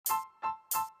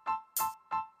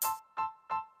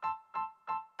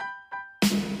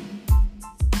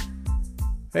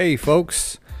Hey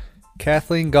folks,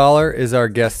 Kathleen Goller is our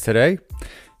guest today.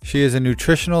 She is a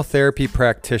nutritional therapy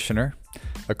practitioner,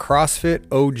 a CrossFit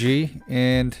OG,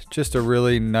 and just a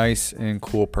really nice and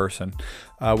cool person.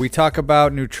 We talk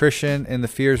about nutrition and the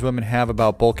fears women have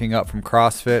about bulking up from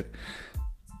CrossFit.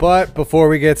 But before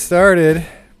we get started,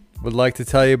 would like to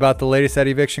tell you about the latest at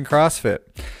Eviction CrossFit.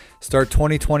 Start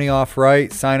 2020 off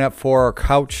right. Sign up for our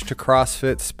Couch to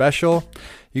CrossFit special.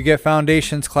 You get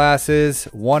foundations classes,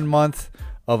 1 month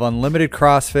of unlimited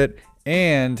CrossFit,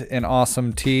 and an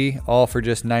awesome tee, all for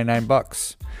just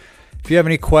 $99. If you have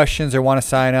any questions or want to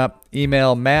sign up,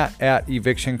 email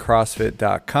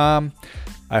matt@evictioncrossfit.com.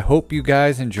 I hope you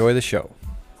guys enjoy the show.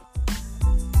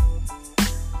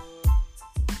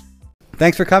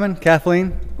 Thanks for coming,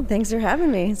 Kathleen. Well, thanks for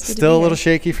having me. It's good Still to a be little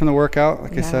here. shaky from the workout,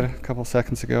 like I Yeah. said a couple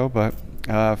seconds ago, but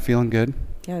feeling good.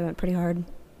 Yeah, it went pretty hard.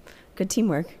 Good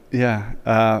teamwork. Yeah. You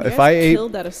If guys I ate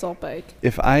killed that assault bike.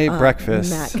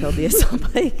 breakfast, Matt killed the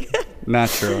assault bike. not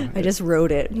true. I just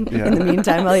rode it Yeah. in the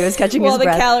meantime while he was catching Well, his the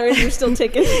breath. calories were still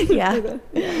taken. Yeah.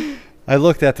 I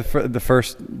looked at the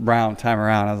first time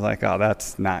around. I was like, oh,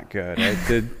 that's not good. I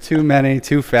did too many,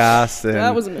 too fast. And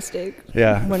That was a mistake.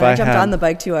 yeah. When if I jumped had- on the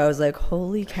bike too, I was like,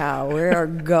 holy cow, we are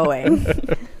going.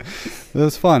 It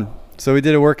was fun. So we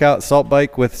did a workout, salt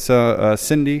bike with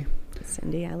Cindy,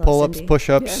 Cindy, I love pull-ups, Cindy.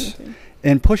 push-ups. Yeah, me too.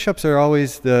 And push-ups are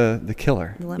always the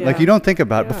killer. The Yeah. Like you don't think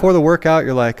about it. Yeah. Before the workout,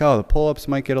 you're like, oh, the pull-ups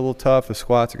might get a little tough. The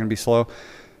squats are going to be slow.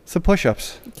 It's the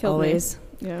push-ups Killed Always.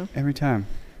 me. Yeah. every time.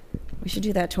 We should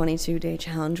do that 22-day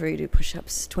challenge where you do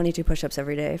push-ups, 22 push-ups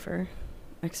every day for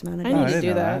X amount of I days. need I to didn't do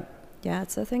know that. Yeah,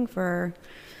 it's a thing for,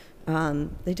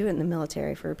 they do it in the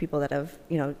military for people that have,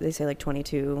 they say like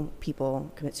 22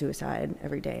 people commit suicide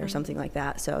every day or something like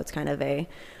that. So it's kind of a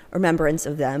remembrance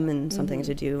of them and something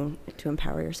to do to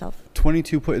empower yourself.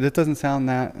 22 that doesn't sound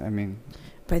that, I mean,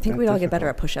 But I think That we'd all get better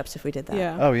difficult. at push-ups if we did that.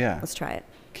 Yeah. oh yeah. Let's try it.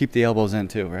 Keep the elbows in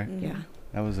too, right? Mhm. Yeah.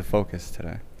 That was the focus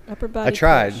today. Upper body. I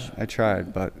tried, push.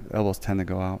 but elbows tend to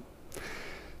go out.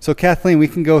 So Kathleen, we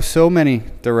can go so many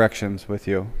directions with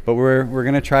you, but we're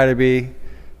going to try to be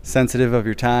sensitive of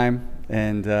your time.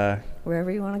 And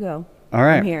Wherever you want to go. all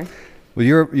right. I'm here. Well,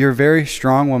 you're a very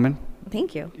strong woman.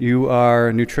 Thank you. You are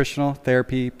a nutritional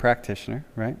therapy practitioner,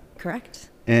 right? Correct.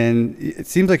 And it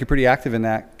seems like you're pretty active in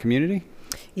that community.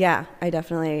 Yeah, I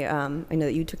definitely, I know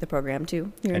that you took the program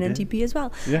too. You're I an did. NTP as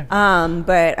well. Yeah.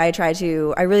 But I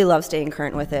really love staying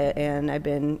current with it. And I've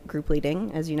been group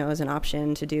leading, as you know, as an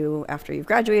option to do after you've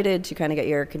graduated to kind of get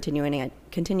your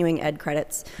continuing ed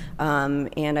credits.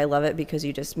 And I love it because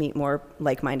you just meet more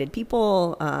like-minded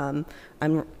people.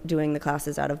 I'm doing the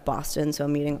classes out of Boston, so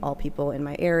I'm meeting all people in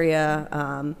my area.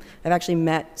 I've actually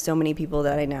met so many people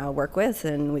that I now work with,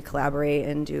 and we collaborate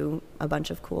and do a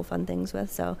bunch of cool, fun things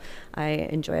with. So I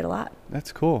enjoy it a lot.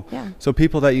 That's cool. Yeah. So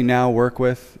people that you now work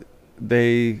with,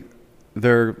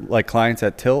 they're like clients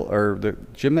at Tilt or the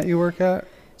gym that you work at?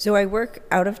 So I work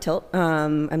out of Tilt.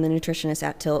 I'm the nutritionist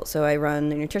at Tilt, so I run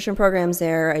the nutrition programs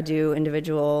there. I do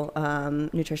individual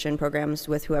nutrition programs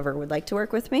with whoever would like to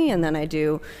work with me, and then I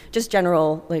do just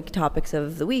general like topics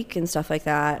of the week and stuff like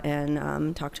that,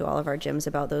 and talk to all of our gyms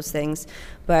about those things.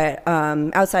 But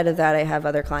outside of that, I have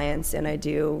other clients, and I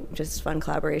do just fun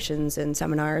collaborations and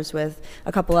seminars with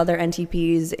a couple other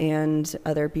NTPs and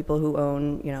other people who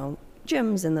own,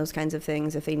 gyms and those kinds of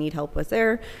things. If they need help with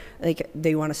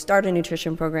they want to start a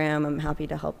nutrition program, I'm happy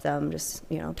to help them just,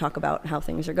 talk about how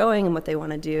things are going and what they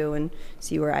want to do and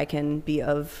see where I can be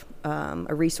of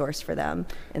a resource for them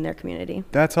in their community.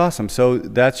 That's awesome. So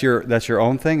that's your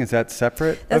own thing? Is that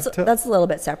separate? That's of Tilt? a little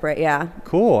bit separate, yeah.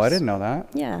 Cool. I didn't know that.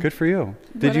 Yeah. Good for you.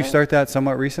 Did What you are- start that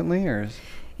somewhat recently or?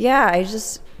 Yeah,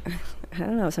 I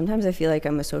don't know. Sometimes I feel like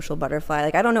I'm a social butterfly.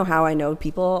 Like, I don't know how I know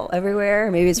people everywhere.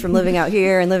 Maybe it's from living out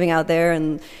here and living out there.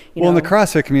 And, Well, in the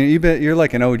CrossFit community, you're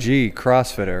like an OG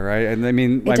CrossFitter, right? And I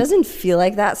mean, it doesn't feel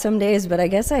like that some days, but I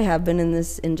guess I have been in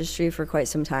this industry for quite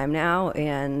some time now.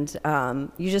 And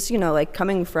you just, like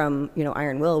coming from,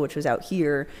 Iron Will, which was out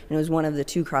here, and it was one of the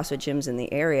 2 CrossFit gyms in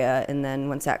the area. And then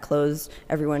once that closed,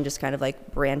 everyone just kind of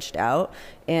like branched out.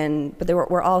 But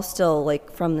we're all still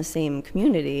like from the same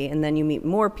community. And then you meet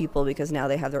more people because now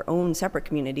they have their own separate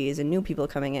communities and new people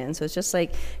coming in. So it's just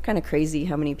like kind of crazy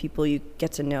how many people you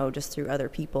get to know just through other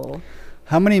people.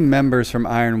 How many members from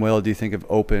Iron Will do you think have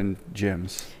opened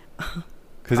gyms?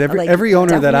 Because Like, every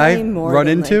owner that I definitely more run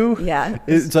than, into, yeah.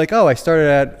 it's like, oh, I started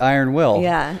at Iron Will.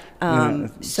 Yeah,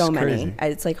 it's so many. crazy.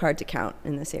 It's like hard to count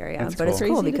in this area, That's but it's cool.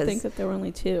 Crazy cool to because think that there were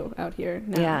only 2 out here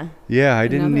now. yeah, Yeah, I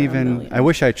And now didn't they're a even. million. I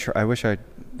wish I,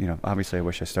 obviously I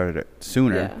wish I started it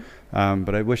sooner.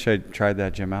 But I wish I'd tried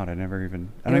that gym out. I don't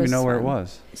even know where it fun.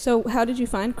 was. So how did you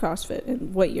find CrossFit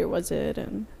and what year was it?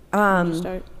 And When did you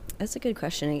start? That's a good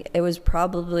question. It was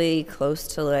probably close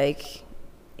to like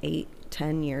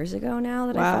 8-10 years ago now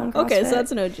that I found CrossFit. Okay, so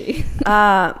that's an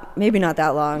OG. Maybe not that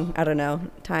long. I don't know.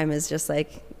 Time is just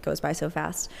like goes by so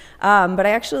fast. But I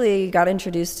actually got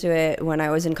introduced to it when I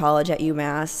was in college at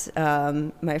UMass.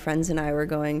 My friends and I were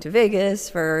going to Vegas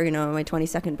for, my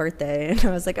 22nd birthday. And I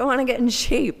was like, I want to get in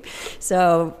shape.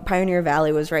 So Pioneer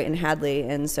Valley was right in Hadley.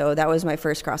 And so that was my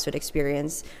first CrossFit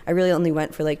experience. I really only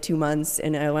went for like 2 months,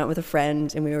 and I went with a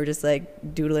friend, and we were just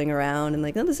like doodling around and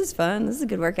like, oh, this is fun. This is a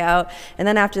good workout. And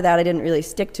then after that, I didn't really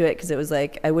stick to it because it was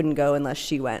like, I wouldn't go unless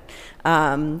she went.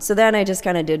 So then I just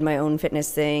kind of did my own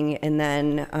fitness thing. And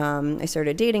then I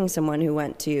started dating someone who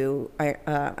went to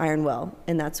Iron Will,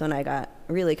 and that's when I got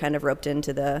really kind of roped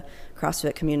into the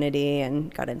CrossFit community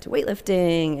and got into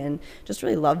weightlifting and just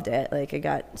really loved it. Like I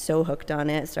got so hooked on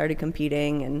it, started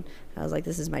competing, and I was like,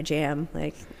 this is my jam.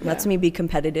 Like lets me be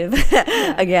competitive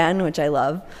again, which I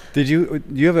love. Do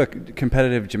you have a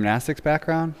competitive gymnastics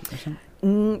background or something?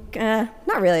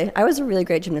 Not really. I was a really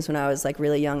great gymnast when I was like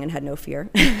really young and had no fear.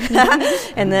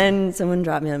 And then someone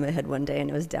dropped me on my head one day and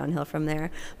it was downhill from there.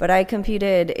 But I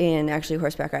competed in actually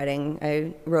horseback riding.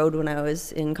 I rode when I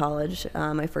was in college,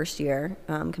 my first year,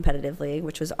 competitively,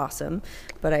 which was awesome.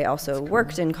 But I also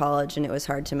worked in college, and it was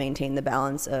hard to maintain the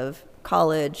balance of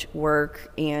college,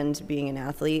 work, and being an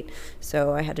athlete.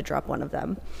 So I had to drop one of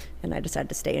them, and I decided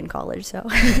to stay in college. So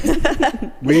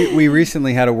we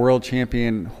recently had a world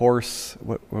champion horse.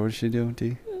 What did she do,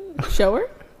 Dee? Shower?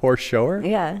 Horse shower?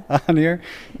 Yeah. On here?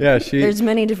 Yeah, there's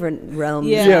many different realms.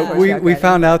 Yeah. We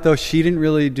found out though she didn't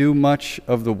really do much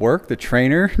of the work. The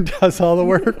trainer does all the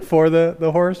work for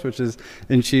the horse,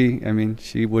 and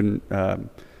she wouldn't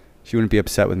be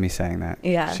upset with me saying that.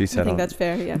 Yeah. She said I think that's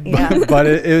fair, yeah. But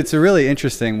it's a really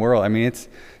interesting world. I mean,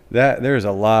 there's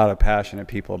a lot of passionate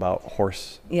people about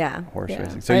horse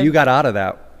racing. So you got out of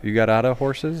that. You got out of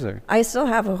horses? Or? I still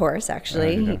have a horse,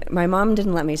 actually. My mom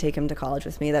didn't let me take him to college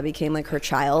with me. That became like her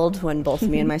child when both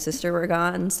me and my sister were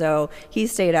gone. So he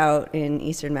stayed out in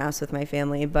Eastern Mass with my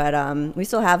family. But we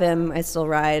still have him. I still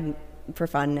ride for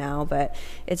fun now, but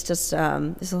it's just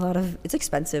it's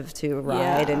expensive to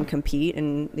ride and compete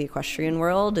in the equestrian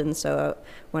world. And so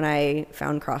when I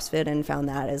found CrossFit and found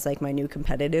that as like my new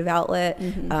competitive outlet,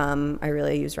 I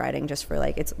really use riding just for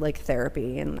like, it's like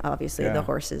therapy. And obviously the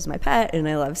horse is my pet and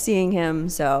I love seeing him,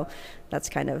 so that's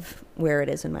kind of where it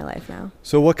is in my life now.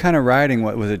 So what kind of riding?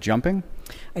 What was it, jumping?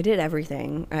 I did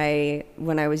everything.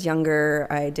 When I was younger,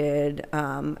 I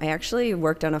actually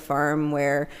worked on a farm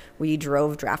where we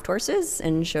drove draft horses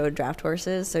and showed draft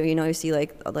horses. So, you see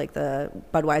like the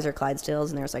Budweiser Clydesdales,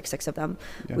 and there's like 6 of them.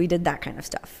 Yeah. We did that kind of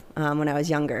stuff when I was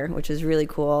younger, which was really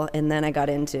cool. And then I got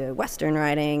into Western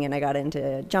riding, and I got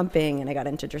into jumping, and I got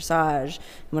into dressage.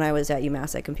 When I was at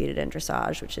UMass, I competed in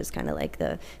dressage, which is kind of like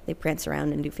they prance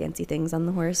around and do fancy things on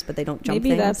the horse, but they don't jump Maybe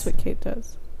things. that's what Kate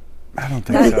does. I don't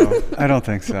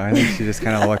think so. I think she just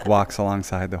kind of like walks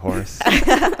alongside the horse.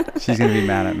 She's going to be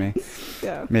mad at me,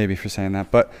 maybe, for saying that.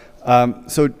 But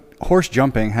so horse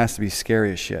jumping has to be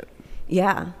scary as shit.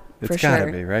 Yeah, it's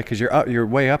gotta be, right? Because you're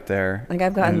way up there. Like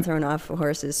I've gotten thrown off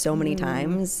horses so many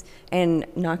times, and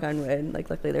knock on wood, like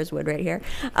luckily there's wood right here.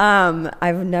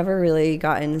 I've never really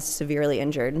gotten severely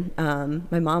injured.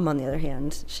 My mom, on the other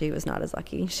hand, she was not as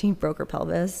lucky. She broke her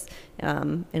pelvis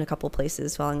in a couple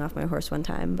places falling off my horse one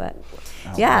time. But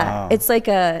wow. It's like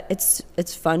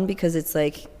it's fun because it's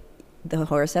like the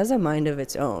horse has a mind of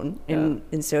its own,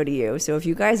 and so do you. So if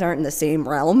you guys aren't in the same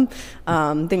realm,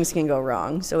 things can go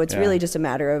wrong. So it's really just a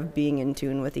matter of being in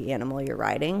tune with the animal you're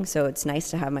riding. So it's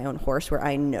nice to have my own horse where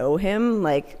I know him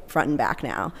like front and back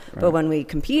now. Right. But when we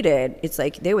competed, it's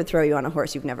like they would throw you on a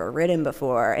horse you've never ridden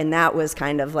before, and that was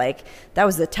kind of like, that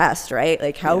was the test, right?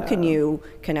 Like how can you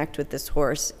connect with this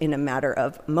horse in a matter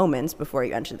of moments before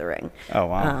you enter the ring? Oh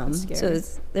wow. So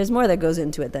there's more that goes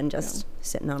into it than just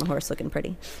sitting on a horse looking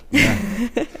pretty.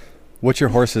 What's your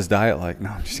horse's diet like? No,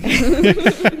 I'm just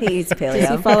kidding. He eats paleo. Does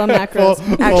he follow macros?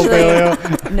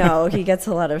 Actually, no, he gets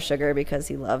a lot of sugar because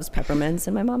he loves peppermints,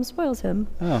 and my mom spoils him.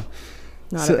 Oh.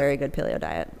 Not a very good paleo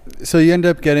diet. So you end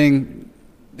up getting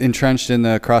entrenched in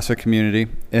the CrossFit community,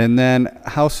 and then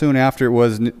how soon after it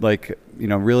was like,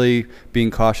 really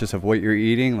being cautious of what you're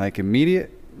eating, like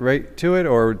immediate right to it,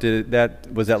 or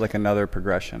was that like another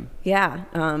progression? Yeah,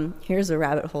 here's a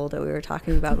rabbit hole that we were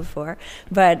talking about before.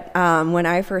 But when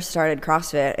I first started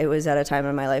CrossFit, it was at a time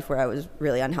in my life where I was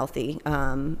really unhealthy.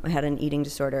 I had an eating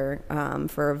disorder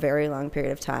for a very long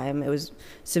period of time. It was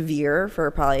severe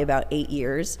for probably about 8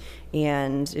 years,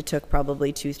 and it took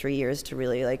probably 2-3 years to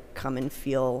really like come and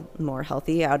feel more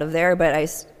healthy out of there. But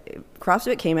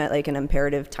CrossFit came at like an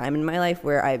imperative time in my life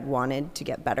where I wanted to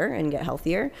get better and get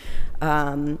healthier.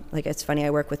 Like it's funny,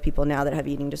 I work with people now that have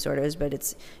eating disorders, but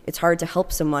it's hard to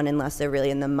help someone unless they're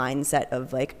really in the mindset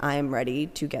of like, I'm ready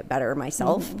to get better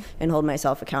myself and hold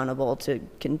myself accountable to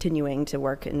continuing to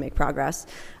work and make progress.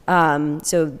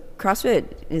 So CrossFit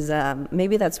is,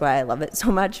 maybe that's why I love it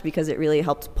so much, because it really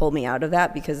helped pull me out of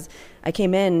that, because I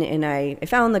came in and I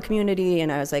found the community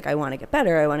and I was like, I want to get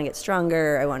better. I want to get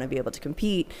stronger. I want to be able to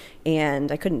compete.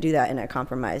 And I couldn't do that in a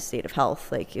compromised state of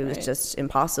health. Like it was just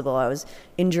impossible. I was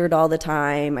injured all the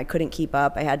time. I couldn't keep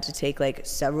up. I had to take like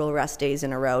several rest days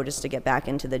in a row just to get back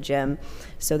into the gym.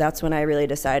 So that's when I really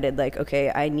decided like,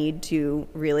 okay, I need to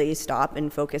really stop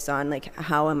and focus on like,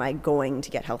 how am I going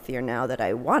to get healthier now that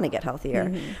I want to get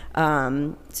healthier?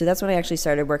 So that's when I actually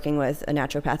started working with a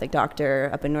naturopathic doctor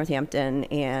up in Northampton,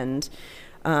 and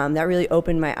that really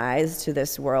opened my eyes to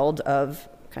this world of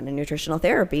kind of nutritional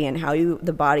therapy and how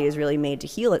the body is really made to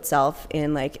heal itself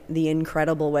in like the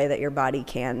incredible way that your body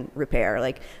can repair.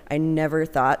 Like I never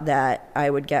thought that I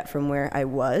would get from where I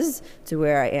was to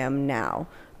where I am now.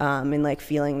 And like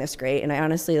feeling this great. And I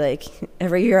honestly, like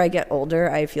every year I get older,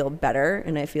 I feel better,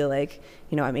 and I feel like,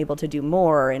 you know, I'm able to do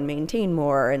more and maintain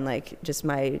more, and like just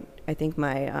I think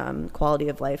my quality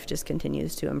of life just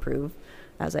continues to improve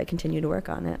as I continue to work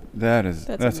on it.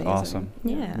 That's awesome.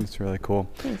 Yeah. It's really cool.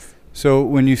 Thanks. So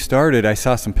when you started, I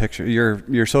saw some pictures.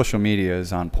 Your social media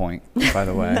is on point, by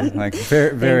the way. Like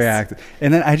very, very active.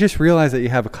 And then I just realized that you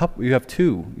have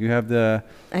two. You have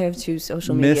I have two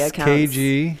social media Miss accounts.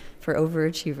 KG. For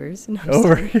overachievers. No,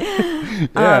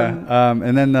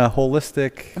 and then the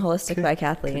Holistic by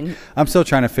Kathleen. I'm still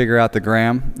trying to figure out the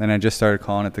gram, and I just started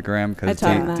calling it the gram because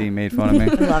Dee made fun of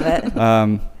me. I love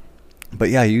it. But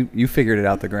yeah, you figured it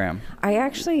out, the gram. I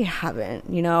actually haven't.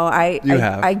 You know,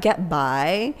 I get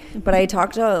by, but I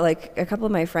talked to like a couple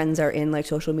of my friends are in like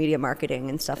social media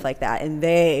marketing and stuff like that, and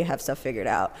they have stuff figured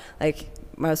out. Like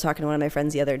I was talking to one of my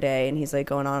friends the other day, and he's like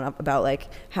going on about like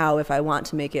how if I want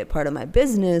to make it part of my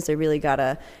business, I really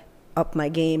gotta up my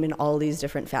game in all these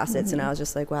different facets. And I was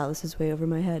just like, wow, this is way over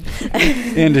my head.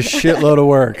 And a shitload of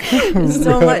work.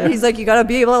 So much. He's like, you gotta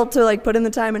be able to like put in the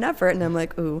time and effort. And I'm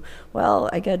like, ooh, well,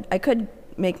 I could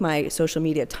make my social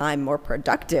media time more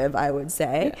productive, I would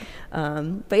say.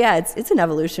 But yeah, it's an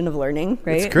evolution of learning,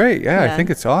 right? It's great. Yeah. I think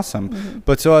it's awesome.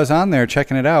 But so I was on there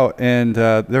checking it out, and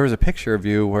there was a picture of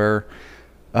you where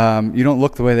you don't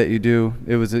look the way that you do.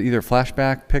 It was either a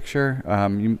flashback picture.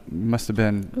 You must have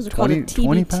been 20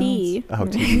 pounds. Oh,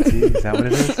 TBT. Is that what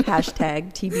it is?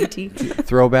 Hashtag TBT.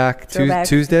 Throwback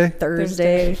Tuesday?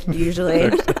 Thursday,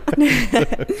 usually.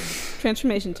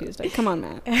 Transformation Tuesday. Come on,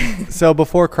 Matt. So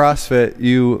before CrossFit,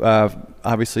 you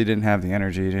obviously didn't have the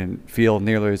energy. You didn't feel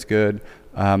nearly as good.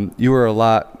 You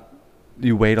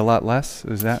weighed a lot less.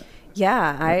 Is that?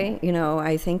 Yeah,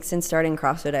 I think since starting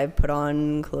CrossFit, I've put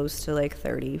on close to like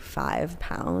 35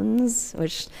 pounds,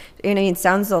 which,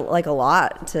 sounds like a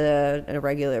lot to a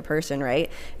regular person,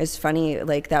 right? It's funny,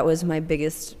 like that was my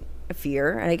biggest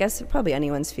fear, and I guess probably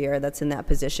anyone's fear that's in that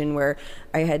position where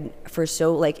I had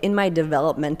in my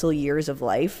developmental years of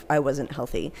life, I wasn't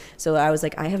healthy. So I was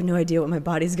like, I have no idea what my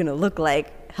body's going to look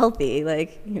like healthy.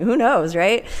 Like, who knows,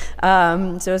 right?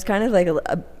 So it's kind of like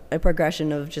a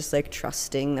progression of just like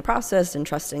trusting the process and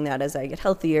trusting that as I get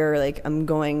healthier, like I'm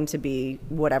going to be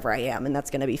whatever I am, and that's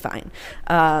going to be fine.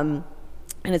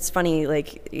 And it's funny,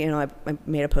 like, I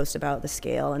made a post about the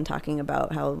scale and talking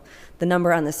about how the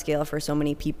number on the scale for so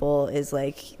many people is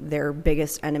like their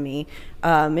biggest enemy.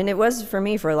 And it was for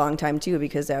me for a long time too,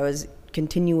 because I was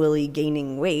continually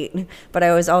gaining weight, but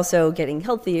I was also getting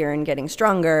healthier and getting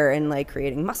stronger and like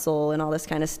creating muscle and all this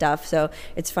kind of stuff. So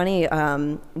it's funny,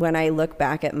 when I look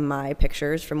back at my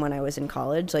pictures from when I was in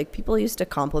college, like people used to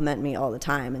compliment me all the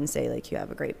time and say like, you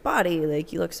have a great body,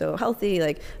 like you look so healthy.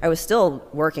 Like I was still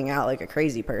working out like a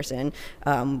crazy person,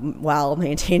 while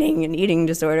maintaining an eating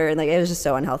disorder, and like it was just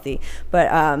so unhealthy.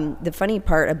 But the funny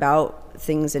part about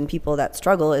things and people that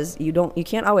struggle is you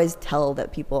can't always tell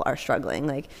that people are struggling.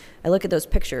 Like I look at those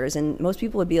pictures and most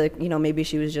people would be like, maybe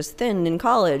she was just thin in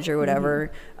college or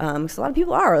whatever. Because a lot of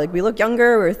people are like, we look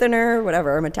younger, we're thinner,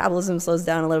 whatever. Our metabolism slows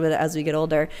down a little bit as we get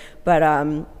older. But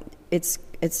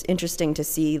it's interesting to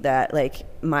see that like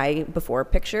my before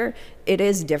picture, it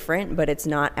is different, but it's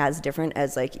not as different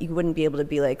as like, you wouldn't be able to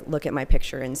be like, look at my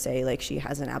picture and say like she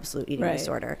has an absolute eating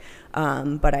disorder.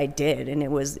 But I did, and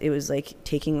it was like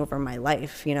taking over my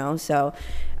life, so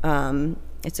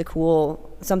it's a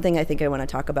cool, something I think I want to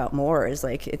talk about more is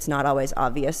like, it's not always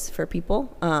obvious for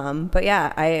people. But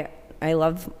yeah, I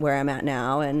love where I'm at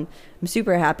now, and I'm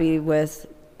super happy with,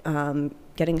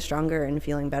 getting stronger and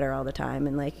feeling better all the time.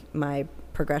 And like my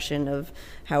progression of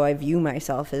how I view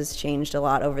myself has changed a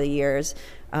lot over the years.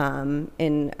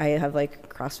 And I have like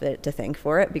CrossFit to thank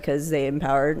for it, because they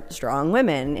empower strong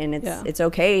women, and it's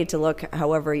okay to look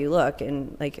however you look.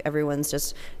 And like everyone's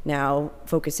just now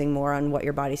focusing more on what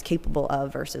your body's capable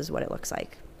of versus what it looks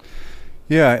like.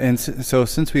 Yeah. And so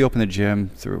since we opened the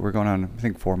gym, we're going on, I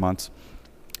think, 4 months,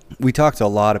 we talked to a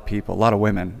lot of people, a lot of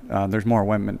women. There's more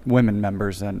women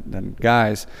members than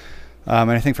guys.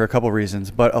 And I think for a couple of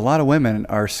reasons, but a lot of women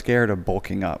are scared of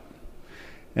bulking up.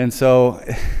 And so,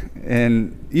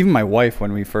 and even my wife,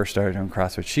 when we first started doing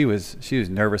CrossFit, she was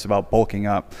nervous about bulking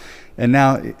up. And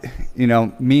now, you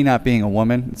know, me not being a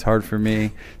woman, it's hard for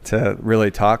me to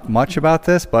really talk much about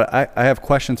this, but I have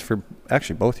questions for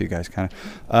actually both of you guys kind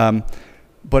of.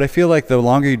 But I feel like the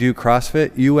longer you do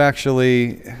CrossFit, you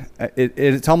actually,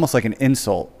 it's almost like an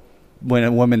insult when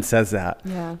a woman says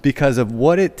that, because of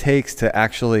what it takes to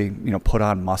actually, you know, put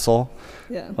on muscle.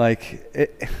 Yeah.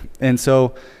 And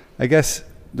so I guess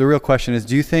the real question is,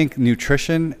 do you think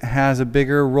nutrition has a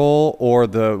bigger role, or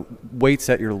the weights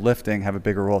that you're lifting have a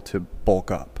bigger role to bulk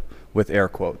up, with air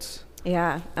quotes?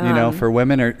 Yeah. You know, for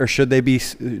women, or should they be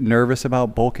nervous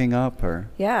about bulking up, or?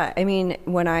 Yeah. I mean,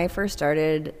 when I first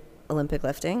started Olympic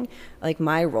lifting, like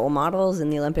my role models in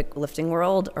the Olympic lifting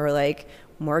world are like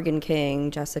Morgan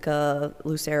King, Jessica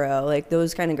Lucero, like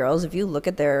those kind of girls. If you look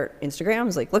at their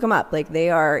Instagrams, like look them up, like they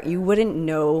are, you wouldn't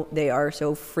know they are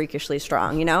so freakishly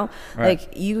strong, you know? Right. Like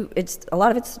it's a lot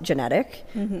of it's genetic.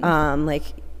 Like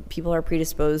people are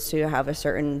predisposed to have a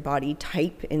certain body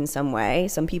type in some way.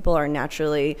 Some people are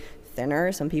naturally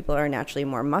thinner, some people are naturally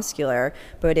more muscular,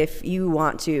 but if you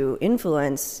want to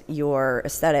influence your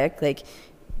aesthetic, like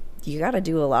you got to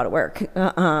do a lot of work.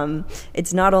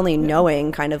 It's not only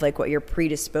knowing kind of like what you're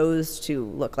predisposed to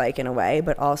look like in a way,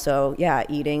 but also,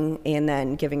 eating and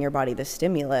then giving your body the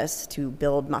stimulus to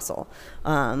build muscle.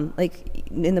 Like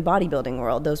in the bodybuilding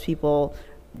world, those people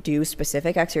do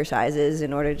specific exercises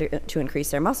in order to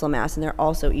increase their muscle mass, and they're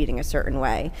also eating a certain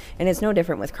way. And it's no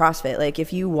different with CrossFit. Like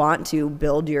if you want to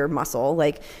build your muscle,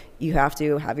 like you have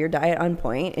to have your diet on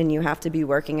point, and you have to be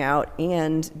working out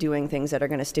and doing things that are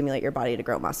going to stimulate your body to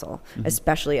grow muscle,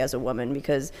 especially as a woman,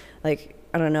 because like,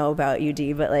 I don't know about you,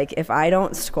 Dee, but like if I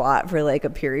don't squat for like a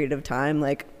period of time,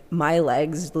 like my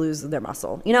legs lose their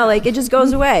muscle, you know, like it just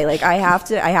goes away. Like I have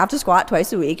to squat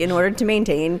twice a week in order to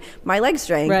maintain my leg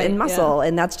strength and muscle.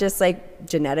 And that's just like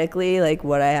genetically like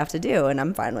what I have to do. And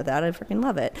I'm fine with that. I freaking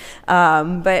love it.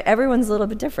 But everyone's a little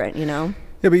bit different, you know?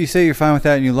 Yeah, but you say you're fine with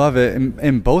that and you love it.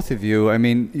 And both of you, I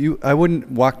mean, I wouldn't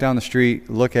walk down the street,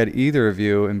 look at either of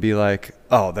you and be like,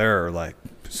 oh, they're like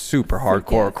super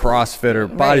hardcore CrossFit or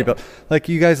bodybuilder. Like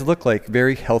you guys look like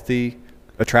very healthy,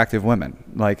 attractive women.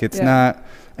 Like it's not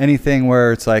anything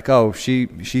where it's like, oh,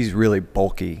 she's really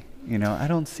bulky. You know, I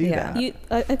don't see that.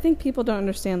 I think people don't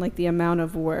understand like the amount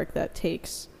of work that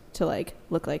takes to like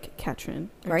look like Katrin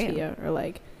or Tia, or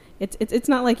like it's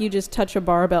not like you just touch a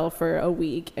barbell for a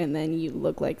week and then you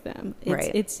look like them.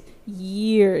 It's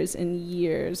years and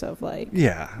years of like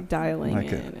dialing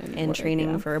like in and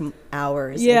training for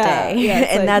hours a day.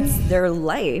 And like, that's their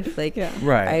life. Like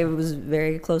I was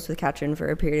very close with Katrin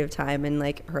for a period of time, and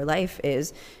like her life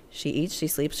is she eats, she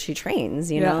sleeps, she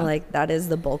trains, you know, like that is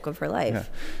the bulk of her life. Yeah.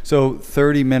 So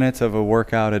 30 minutes of a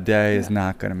workout a day is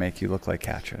not going to make you look like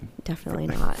Katrin. Definitely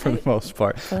not. For the most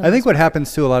part. I think what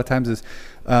happens too a lot of times is,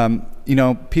 you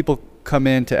know, people come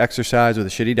in to exercise with a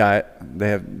shitty diet. They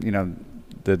have, you know,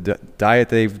 the diet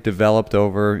they've developed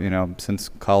over, you know, since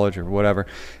college or whatever.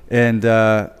 And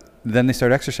then they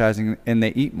start exercising and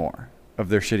they eat more of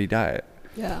their shitty diet.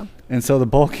 Yeah. And so the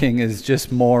bulking is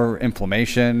just more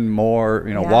inflammation, more,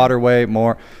 you know, water weight,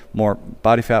 more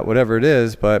body fat, whatever it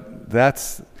is. But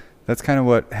that's kind of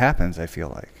what happens, I feel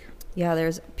like. Yeah,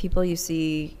 there's people you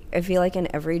see, I feel like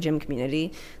in every gym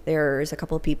community, there's a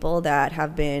couple of people that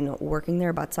have been working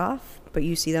their butts off, but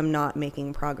you see them not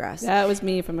making progress. That was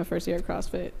me from my first year at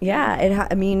CrossFit. Yeah, it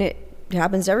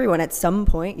happens to everyone. At some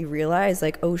point you realize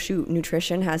like, oh shoot,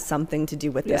 nutrition has something to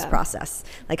do with this process.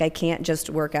 Like I can't just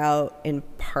work out and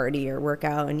party or work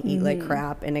out and eat like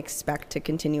crap and expect to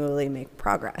continually make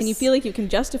progress. And you feel like you can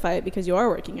justify it because you are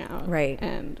working out. Right.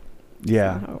 And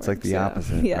it's like the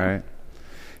opposite, right?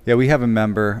 Yeah, we have a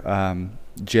member,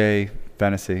 Jay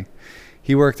Fennessy.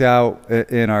 He worked out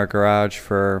in our garage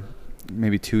for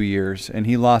maybe 2 years, and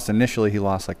initially he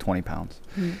lost like 20 pounds.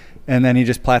 And then he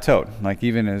just plateaued. Like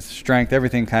even his strength,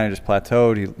 everything kind of just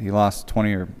plateaued. He lost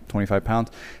 20 or 25 pounds.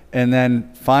 And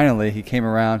then finally he came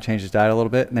around, changed his diet a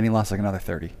little bit, and then he lost like another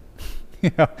 30.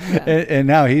 You know? And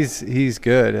now he's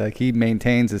good. Like he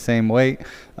maintains the same weight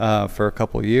for a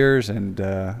couple of years, and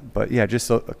but yeah, just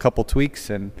a couple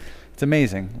tweaks and It's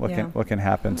amazing what Yeah. can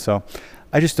happen. So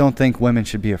I just don't think women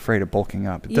should be afraid of bulking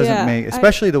up. It doesn't make,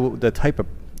 especially the type of,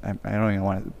 I don't even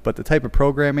want to, but the type of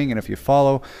programming, and if you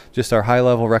follow just our high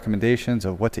level recommendations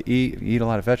of what to eat a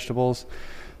lot of vegetables,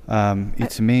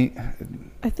 eat some meat.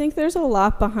 I think there's a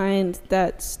lot behind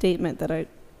that statement that I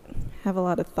have a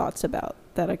lot of thoughts about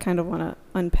that I kind of want to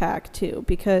unpack too,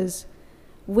 because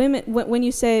women,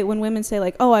 when women say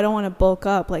like, oh, I don't want to bulk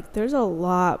up, like there's a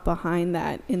lot behind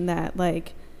that, in that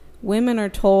like women are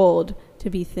told to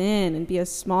be thin and be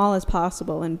as small as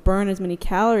possible and burn as many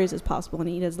calories as possible and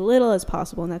eat as little as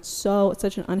possible, and that's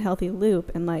such an unhealthy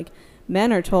loop. And like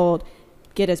men are told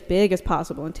get as big as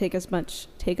possible and take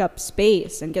up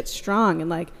space and get strong, and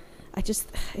like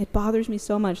it bothers me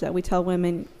so much that we tell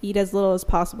women eat as little as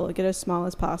possible, get as small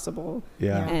as possible.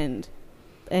 Yeah. And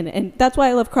that's why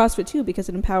I love CrossFit too, because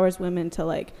it empowers women to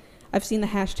like, I've seen the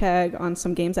hashtag on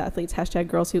some games athletes,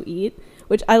 #girlswhoeat,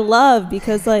 which I love,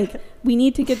 because like we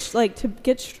need to it's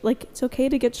okay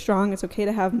to get strong, it's okay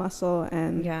to have muscle,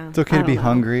 and it's okay to be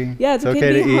hungry. Yeah, it's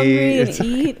okay to be hungry and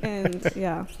eat, and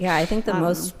yeah. Yeah, I think the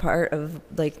most part of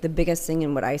like the biggest thing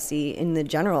in what I see in the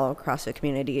general CrossFit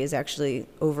community is actually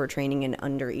overtraining and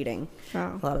undereating.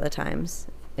 Wow. A lot of the times.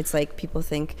 It's like people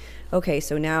think, okay,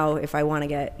 so now if I want to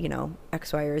get,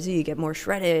 X, Y, or Z, get more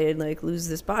shredded, like lose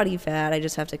this body fat, I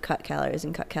just have to cut calories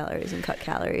and cut calories and cut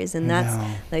calories. And that's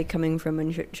like coming from a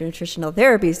nutritional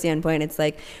therapy standpoint. It's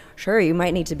like, sure, you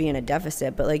might need to be in a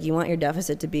deficit, but like you want your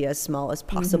deficit to be as small as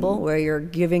possible, where you're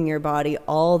giving your body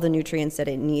all the nutrients that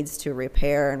it needs to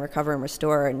repair and recover and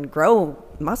restore and grow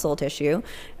muscle tissue.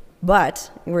 But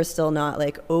we're still not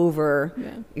like over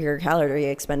your calorie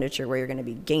expenditure where you're going to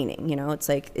be gaining. It's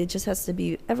like it just has to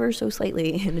be ever so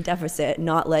slightly in a deficit,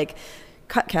 not like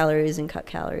cut calories and cut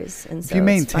calories. And so if you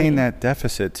maintain that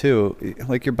deficit too,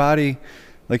 like your body,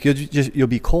 like you'll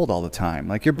be cold all the time.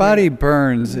 Like your body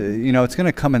burns, it's going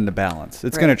to come into balance.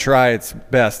 It's going to try its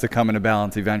best to come into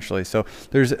balance eventually. So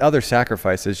there's other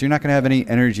sacrifices. You're not going to have any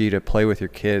energy to play with your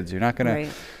kids. You're not going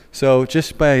to. So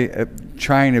just by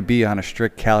trying to be on a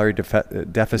strict calorie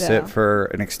deficit for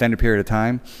an extended period of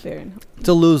time, it's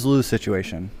a lose-lose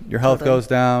situation. Your health goes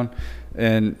down,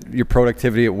 and your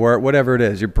productivity at work, whatever it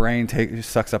is, your brain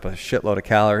sucks up a shitload of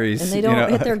calories. And they don't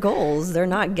hit their goals. They're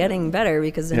not getting better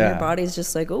because then their body's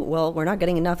just like, oh, well, we're not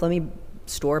getting enough. Let me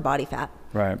store body fat.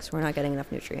 Right. Because we're not getting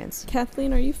enough nutrients.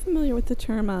 Kathleen, are you familiar with the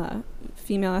term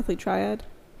female athlete triad?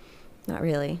 Not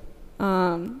really.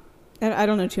 I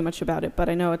don't know too much about it, but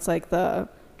I know it's like the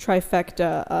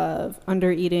trifecta of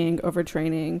undereating,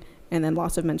 overtraining, and then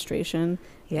loss of menstruation.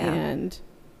 Yeah. And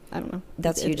I don't know.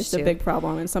 That's huge. It's just a big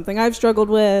problem and something I've struggled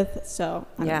with. So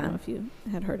I don't know if you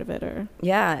had heard of it or.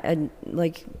 Yeah. And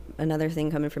like another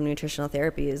thing coming from nutritional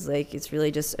therapy is like, it's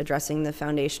really just addressing the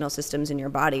foundational systems in your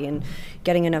body, and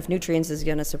getting enough nutrients is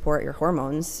going to support your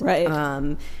hormones. Right.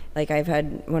 Like I've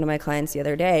had one of my clients the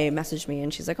other day message me,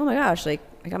 and she's like, oh my gosh, like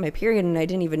I got my period and I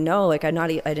didn't even know, like I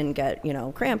didn't get,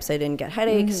 cramps. I didn't get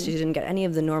headaches. She didn't get any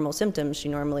of the normal symptoms she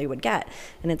normally would get.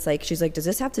 And it's like, she's like, does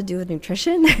this have to do with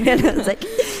nutrition? And I was like,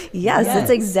 yes, that's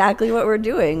exactly what we're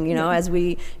doing. As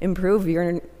we improve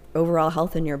your overall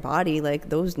health in your body, like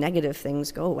those negative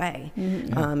things go away.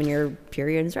 And your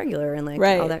period is regular and like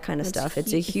all that kind of stuff.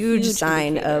 It's a huge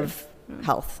sign of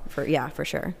health for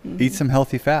sure. Eat some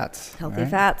healthy fats. Healthy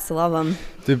fats, love them.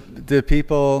 Do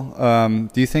people,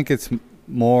 do you think it's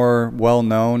more well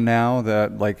known now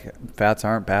that like fats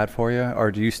aren't bad for you,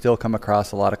 or do you still come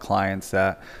across a lot of clients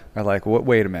that are like,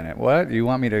 wait a minute, what? You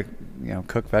want me to,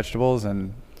 cook vegetables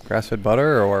and grass-fed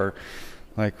butter, or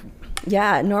like?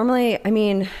 Yeah, normally, I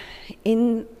mean,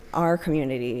 in our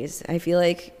communities, I feel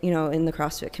like, in the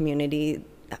CrossFit community,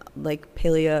 like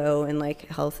paleo and like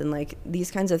health and like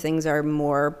these kinds of things are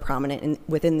more prominent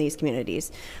within these communities.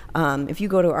 If you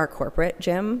go to our corporate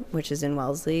gym, which is in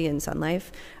Wellesley in Sun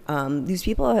Life, these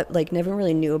people like never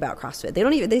really knew about CrossFit.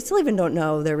 They still even don't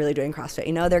know they're really doing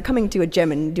CrossFit. They're coming to a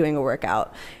gym and doing a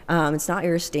workout. It's not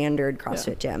your standard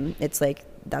CrossFit gym. It's like,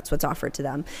 that's what's offered to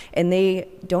them. And they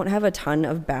don't have a ton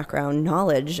of background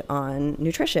knowledge on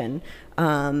nutrition.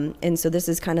 And so this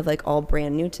is kind of like all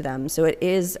brand new to them. So it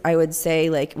is, I would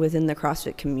say, like within the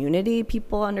CrossFit community,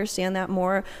 people understand that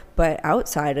more. But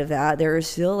outside of that, there is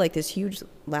still like this huge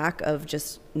lack of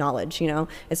just knowledge.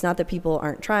 It's not that people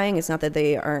aren't trying. It's not that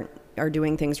they are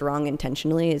doing things wrong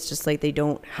intentionally. It's just like they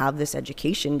don't have this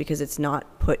education because it's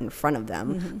not put in front of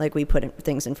them. Like we put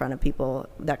things in front of people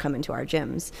that come into our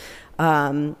gyms.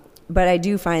 But I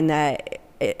do find that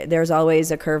there's always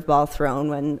a curveball thrown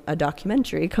when a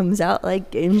documentary comes out,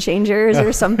 like Game Changers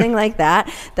or something like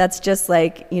that. That's just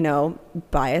like,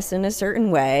 biased in a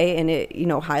certain way, and it,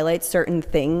 highlights certain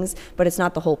things, but it's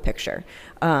not the whole picture.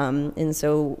 And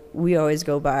so we always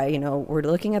go by, you know, we're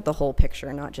looking at the whole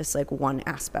picture, not just like one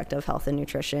aspect of health and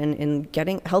nutrition. And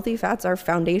getting healthy fats are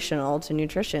foundational to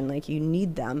nutrition. Like, you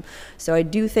need them. So I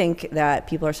do think that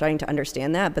people are starting to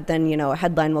understand that. But then, you know, a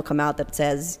headline will come out that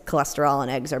says cholesterol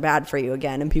and eggs are bad for you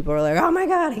again. And people are like, oh my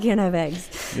God, I can't have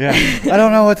eggs. Yeah. I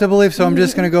don't know what to believe, so I'm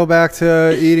just going to go back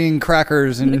to eating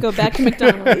crackers and go back to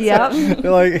McDonald's. Yep.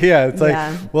 like, yeah, it's like,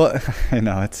 Yeah. well, I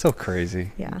know, it's so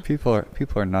crazy. Yeah. People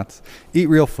are nuts. Eat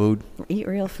real food. Eat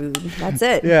real food. That's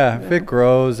it. Yeah. If it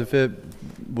grows, if it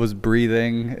was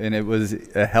breathing and it was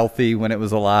healthy when it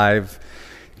was alive,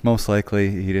 most likely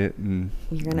eat it. And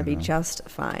You're going to be just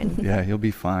fine. yeah, you'll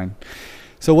be fine.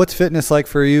 So what's fitness like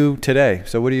for you today?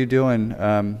 So what are you doing?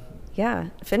 Yeah,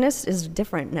 fitness is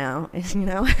different now. You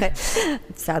know,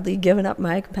 sadly given up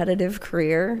my competitive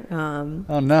career.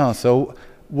 Oh no. So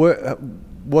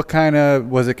what kind of,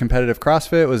 was it competitive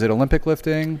CrossFit? Was it Olympic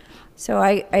lifting? So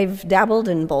I've dabbled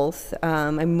in both.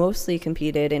 I mostly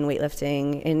competed in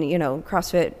weightlifting, and, you know,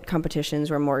 CrossFit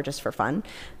competitions were more just for fun.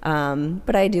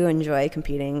 But I do enjoy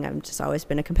competing. I've just always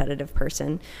been a competitive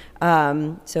person.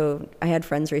 So I had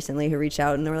friends recently who reached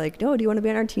out and they were like, "No, do you want to be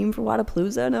on our team for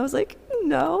Wodapalooza?" And I was like,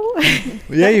 "No."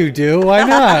 Yeah, you do. Why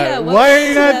not? Yeah, Why are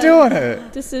you not doing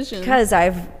it? Decision. Because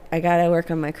I got to work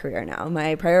on my career now.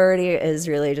 My priority is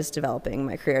really just developing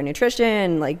my career in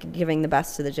nutrition, like giving the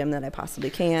best to the gym that I possibly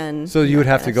can. So you would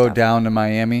have to that go stuff. down to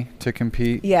Miami to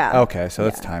compete? Yeah. Okay, so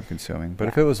that's Yeah. time consuming. But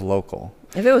if Yeah. it was local.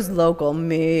 If it was local,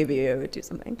 maybe I would do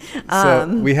something. So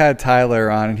we had Tyler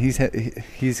on, and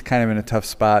he's kind of in a tough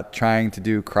spot trying to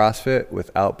do CrossFit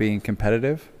without being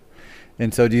competitive.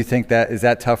 And so do you think is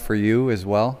that tough for you as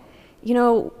well? You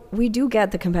know, we do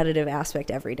get the competitive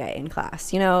aspect every day in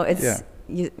class. You know, it's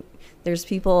there's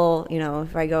people, you know,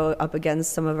 if I go up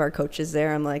against some of our coaches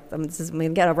there, I'm like, I'm going to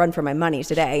get a run for my money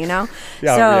today, you know?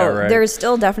 Right. There's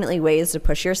still definitely ways to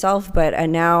push yourself, but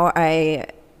now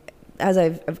as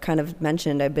I've kind of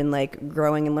mentioned, I've been like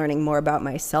growing and learning more about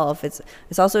myself. It's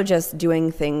also just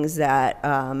doing things that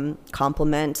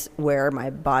complement where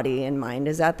my body and mind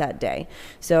is at that day.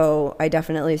 So I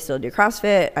definitely still do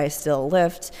CrossFit. I still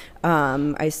lift.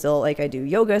 I do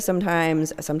yoga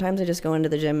sometimes. Sometimes I just go into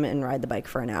the gym and ride the bike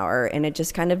for an hour. And it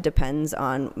just kind of depends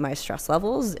on my stress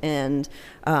levels and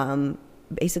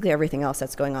basically everything else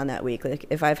that's going on that week. Like,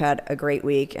 if I've had a great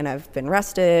week and I've been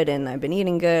rested and I've been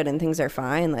eating good and things are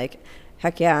fine, like,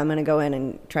 heck yeah, I'm going to go in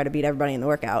and try to beat everybody in the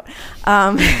workout.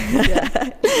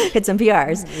 Hit some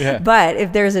PRs. Yeah. But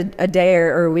if there's a day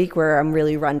or a week where I'm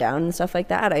really run down and stuff like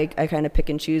that, I kind of pick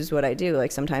and choose what I do.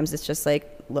 Like, sometimes it's just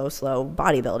like slow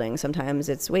bodybuilding. Sometimes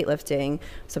it's weightlifting.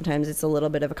 Sometimes it's a little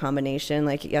bit of a combination.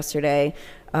 Like yesterday,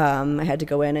 I had to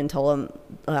go in and tell them,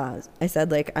 I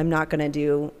said, like, I'm not going to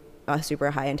do a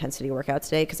super high intensity workout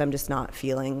today because I'm just not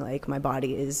feeling like my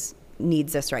body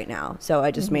needs this right now. So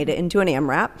I just made it into an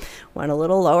AMRAP, went a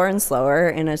little lower and slower,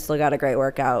 and I still got a great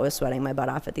workout. I was sweating my butt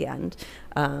off at the end.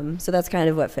 So that's kind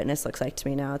of what fitness looks like to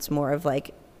me now. It's more of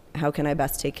like, how can I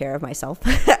best take care of myself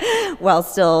while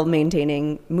still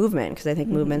maintaining movement? Because I think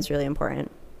movement's really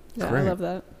important. Yeah, Great. I love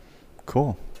that.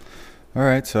 Cool. All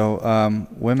right. So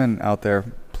women out there,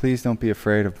 please don't be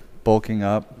afraid of bulking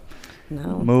up.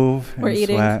 No. Move Or and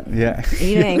eating. sweat. Yeah.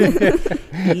 Eating.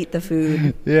 Eat the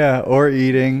food. Yeah, or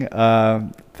eating.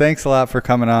 Thanks a lot for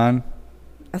coming on.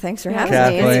 Thanks for Yeah, having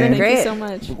me. It's Kathleen. been Thank great. you so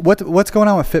much. What's going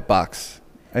on with Fitbox?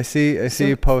 I see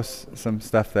you post some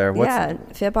stuff there. Yeah,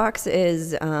 Fitbox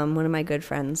is one of my good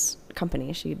friends'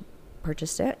 company. She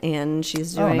purchased it, and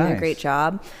she's doing a nice. great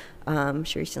job.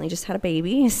 She recently just had a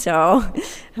baby, so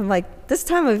I'm like, this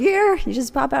time of year, you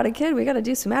just pop out a kid, we got to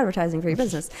do some advertising for your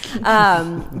business.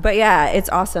 But yeah, it's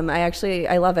awesome. I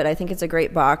love it. I think it's a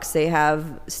great box. They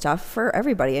have stuff for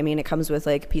everybody. I mean, it comes with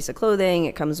like a piece of clothing.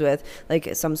 It comes with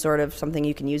like some sort of something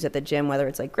you can use at the gym, whether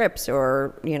it's like grips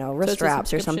or, you know, wrist it's a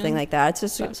wraps or something subscription? like that.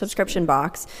 It's a subscription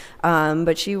box.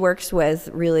 But she works with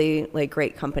really like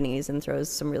great companies and throws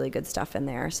some really good stuff in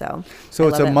there. So I it's a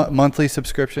love it. monthly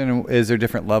subscription. Is there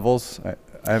different levels?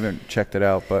 I haven't checked it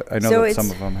out, but I know So that it's-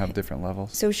 some of them have different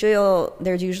levels. So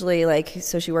there's usually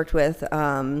she worked with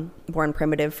Born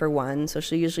Primitive for one. So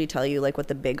she'll usually tell you like what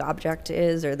the big object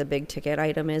is or the big ticket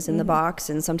item is in the box.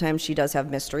 And sometimes she does have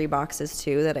mystery boxes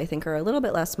too that I think are a little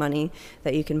bit less money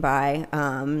that you can buy.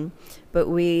 But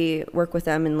we work with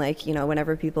them and like, you know,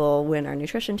 whenever people win our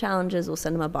nutrition challenges, we'll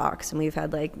send them a box. And we've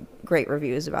had like great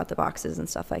reviews about the boxes and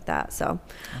stuff like that. So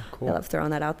Cool. I love throwing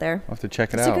that out there. I'll have to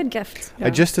check it It's out. a good gift. I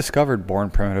just discovered Born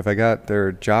Primitive. I got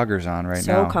their joggers on right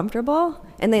So now. comfortable,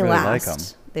 and they Really like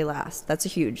last. 'em. They last. That's a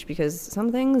huge because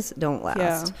some things don't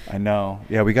last. Yeah. I know.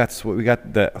 Yeah, we got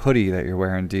the hoodie that you're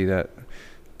wearing, Dee, that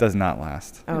does not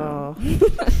last. Oh,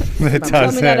 It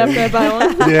Tell me that doesn't. after I buy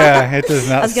one. Yeah, it does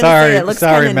I not. was gonna say, it looks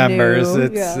Sorry, kinda members.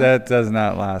 new. Yeah. That does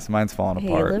not last. Mine's falling hey,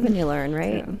 you apart. live and you learn,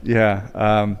 right?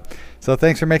 Yeah. So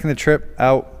thanks for making the trip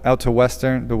out to the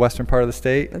western part of the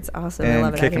state. That's awesome. I And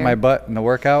love it out kicking here. my butt in the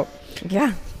workout.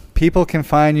 Yeah. People can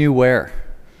find you where?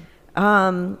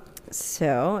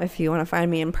 So if you want to find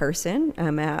me in person,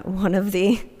 I'm at one of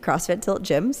the CrossFit Tilt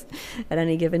gyms at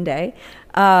any given day.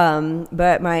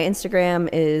 But my Instagram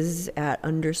is at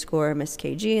 _Miss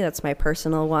KG. That's my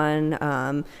personal one.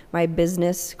 My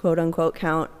business quote unquote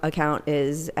account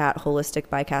is at Holistic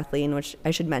by Kathleen, which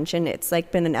I should mention, it's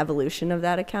like been an evolution of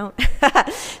that account.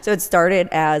 So it started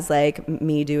as like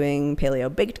me doing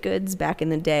paleo baked goods back in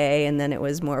the day, and then it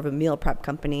was more of a meal prep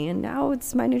company, and now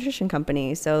it's my nutrition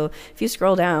company. So if you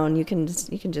scroll down, you can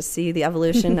just see the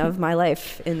evolution of my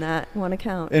life in that one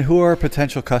account. And who are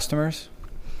potential customers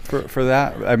for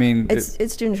that? I mean, It's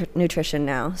nutrition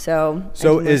now. So is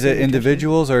it nutrition.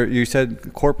 individuals, or you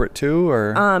said corporate too,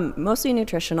 or Mostly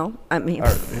nutritional. I mean,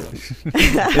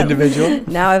 individual?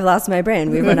 now I've lost my brain.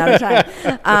 We've run out of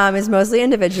time. It's mostly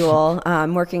individual.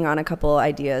 I'm working on a couple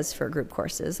ideas for group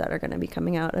courses that are going to be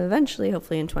coming out eventually,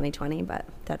 hopefully in 2020, but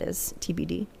that is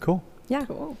TBD. Cool. Yeah.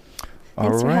 Cool.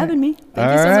 Thanks All for right. having me.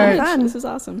 Thank you so All right. much. Fun. This is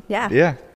awesome. Yeah. Yeah.